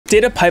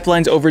Data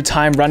pipelines over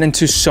time run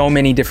into so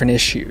many different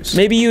issues.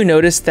 Maybe you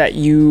notice that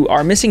you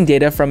are missing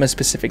data from a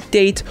specific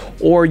date,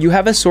 or you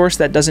have a source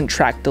that doesn't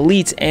track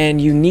deletes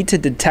and you need to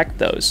detect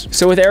those.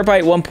 So with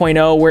Airbyte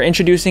 1.0, we're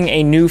introducing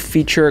a new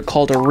feature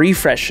called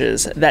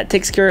refreshes that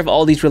takes care of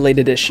all these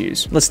related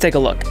issues. Let's take a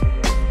look.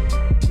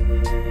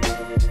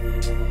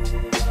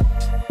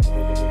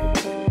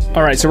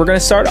 All right, so we're going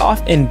to start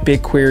off in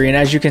BigQuery, and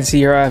as you can see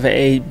here, I have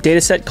a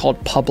data set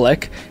called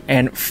public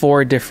and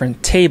 4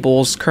 different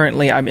tables.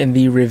 Currently, I'm in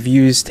the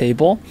reviews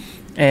table,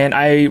 and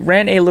I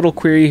ran a little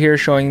query here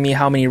showing me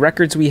how many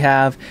records we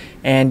have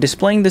and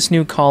displaying this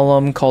new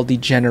column called the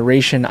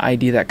generation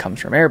ID that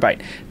comes from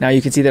Airbyte. Now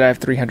you can see that I have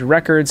 300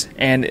 records,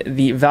 and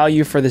the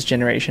value for this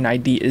generation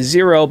ID is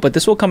 0, but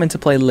this will come into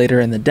play later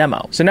in the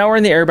demo. So now we're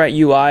in the Airbyte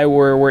UI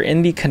where we're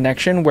in the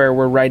connection where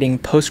we're writing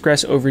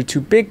Postgres over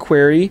to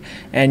BigQuery,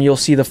 and you'll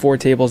see the 4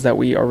 tables that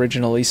we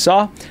originally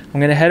saw. I'm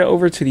going to head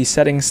over to the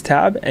settings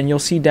tab, and you'll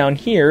see down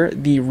here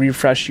the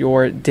refresh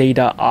your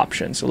data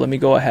option. So let me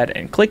go ahead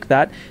and click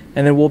that,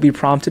 and then we'll be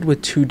prompted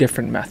with 2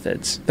 different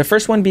methods. The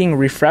first one being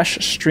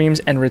refresh streams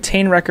and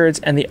retain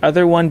records, and the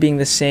other one being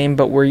the same,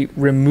 but we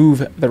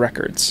remove the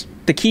records.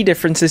 The key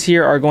differences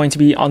here are going to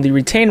be on the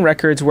retain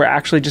records, we're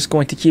actually just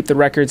going to keep the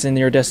records in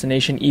your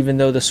destination even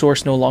though the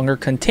source no longer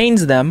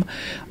contains them.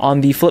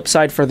 On the flip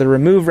side, for the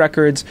remove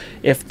records,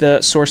 if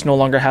the source no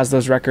longer has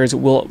those records,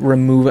 we'll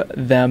remove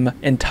them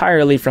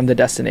entirely from the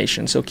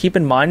destination. So keep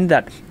in mind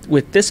that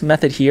with this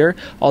method here,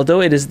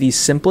 although it is the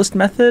simplest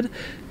method,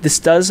 this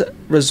does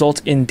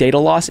result in data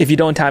loss if you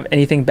don't have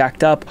anything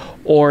backed up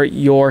or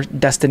your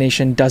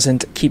destination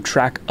doesn't keep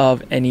track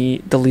of any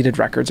deleted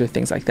records or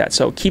things like that.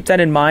 So keep that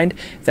in mind,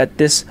 that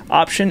this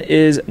option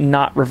is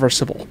not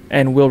reversible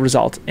and will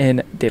result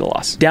in data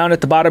loss. Down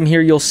at the bottom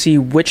here, you'll see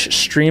which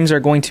streams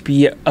are going to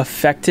be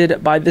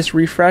affected by this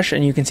refresh,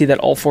 and you can see that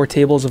all 4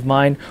 tables of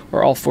mine,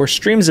 or all 4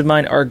 streams of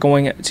mine, are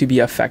going to be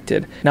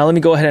affected. Now let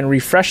me go ahead and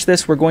refresh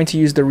this. We're going to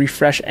use the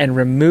refresh and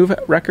remove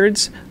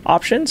records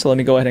option. So let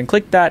me go ahead and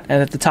click that,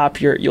 and at the top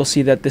here you'll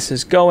see that this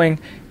is going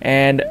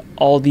and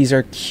all these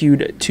are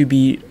queued to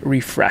be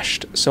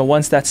refreshed. So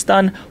once that's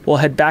done, we'll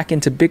head back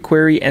into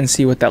BigQuery and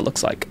see what that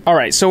looks like. All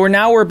right, so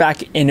we're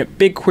back in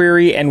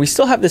BigQuery, and we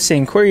still have the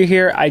same query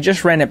here. I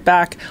just ran it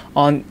back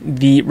on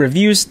the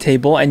reviews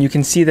table, and you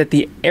can see that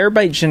the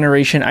Airbyte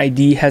generation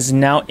ID has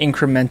now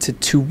incremented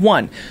to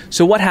 1.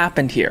 So what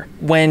happened here?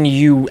 When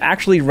you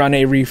actually run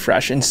a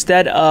refresh,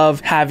 instead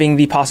of having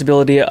the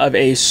possibility of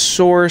a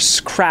source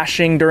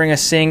crashing during a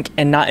sync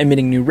and not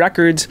emitting new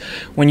records,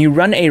 when you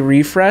run a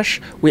refresh,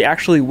 we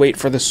actually wait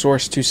for the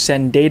source to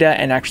send data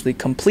and actually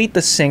complete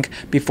the sync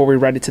before we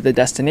write it to the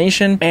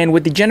destination. And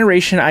with the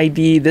generation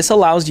ID, this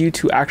allows you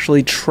to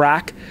actually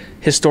track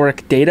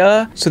historic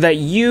data so that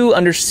you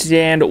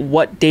understand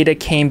what data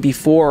came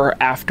before or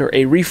after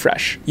a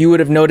refresh. You would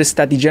have noticed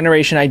that the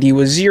generation ID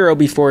was 0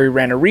 before we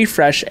ran a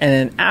refresh,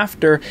 and then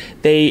after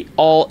they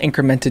all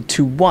incremented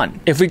to 1.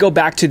 If we go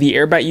back to the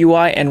Airbyte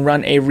UI and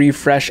run a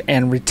refresh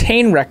and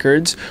retain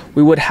records,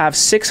 we would have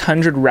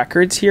 600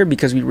 records here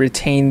because we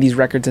retain these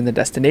records in the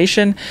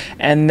destination,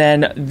 and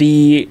then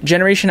the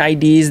generation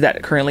IDs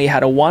that currently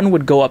had a 1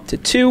 would go up to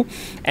 2,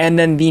 and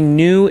then the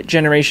new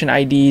generation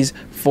IDs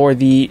for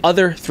the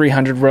other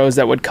 300 rows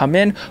that would come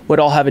in would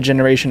all have a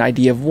generation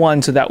ID of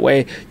 1, so that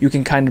way you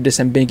can kind of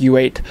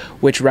disambiguate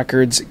which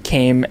records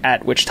came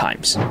at which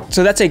times.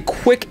 So that's a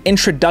quick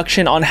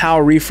introduction on how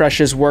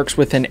refreshes works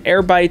within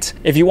Airbyte.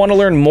 If you want to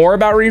learn more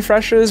about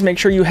refreshes, make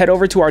sure you head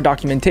over to our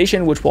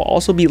documentation, which will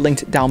also be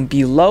linked down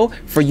below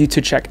for you to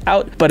check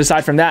out. But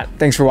aside from that,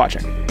 thanks for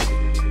watching.